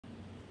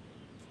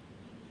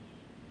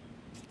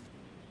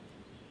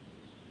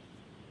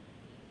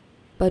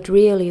But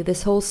really,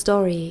 this whole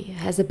story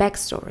has a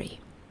backstory.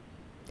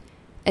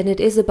 And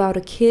it is about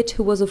a kid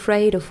who was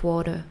afraid of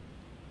water.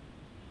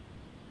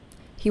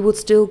 He would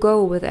still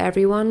go with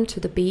everyone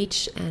to the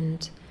beach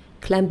and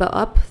clamber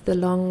up the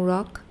long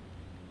rock.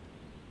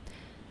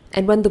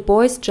 And when the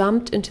boys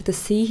jumped into the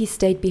sea, he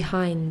stayed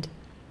behind,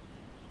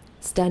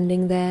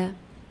 standing there,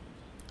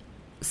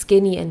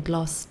 skinny and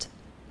lost,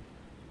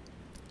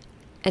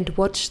 and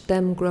watched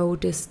them grow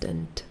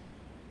distant,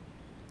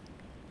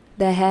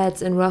 their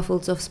heads in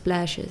ruffles of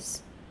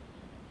splashes,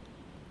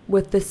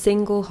 with the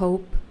single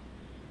hope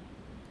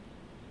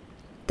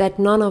that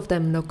none of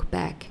them look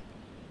back.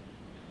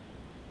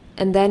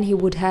 And then he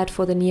would head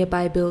for the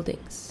nearby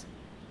buildings,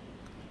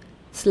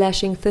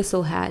 slashing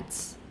thistle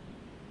heads,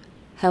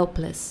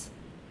 helpless,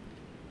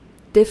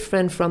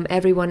 different from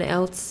everyone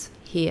else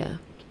here,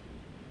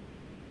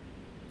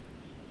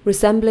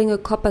 resembling a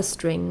copper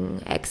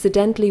string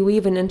accidentally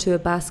woven into a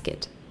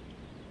basket.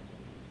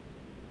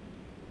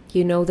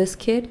 You know this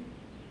kid?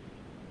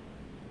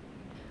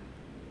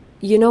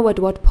 You know at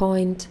what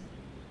point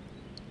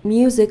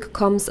music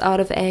comes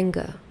out of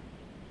anger,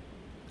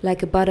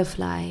 like a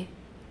butterfly,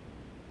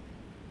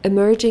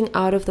 emerging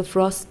out of the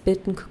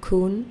frostbitten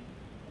cocoon.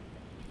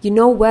 You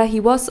know where he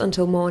was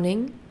until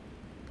morning,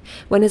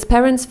 when his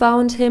parents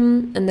found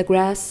him in the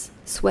grass,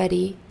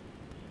 sweaty,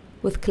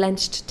 with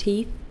clenched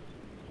teeth.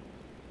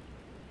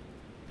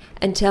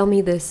 And tell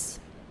me this: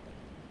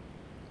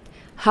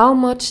 how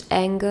much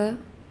anger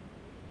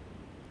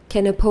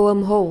can a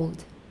poem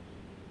hold?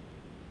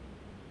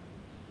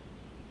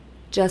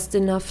 Just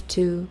enough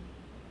to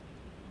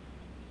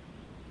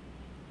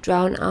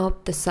drown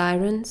out the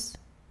sirens?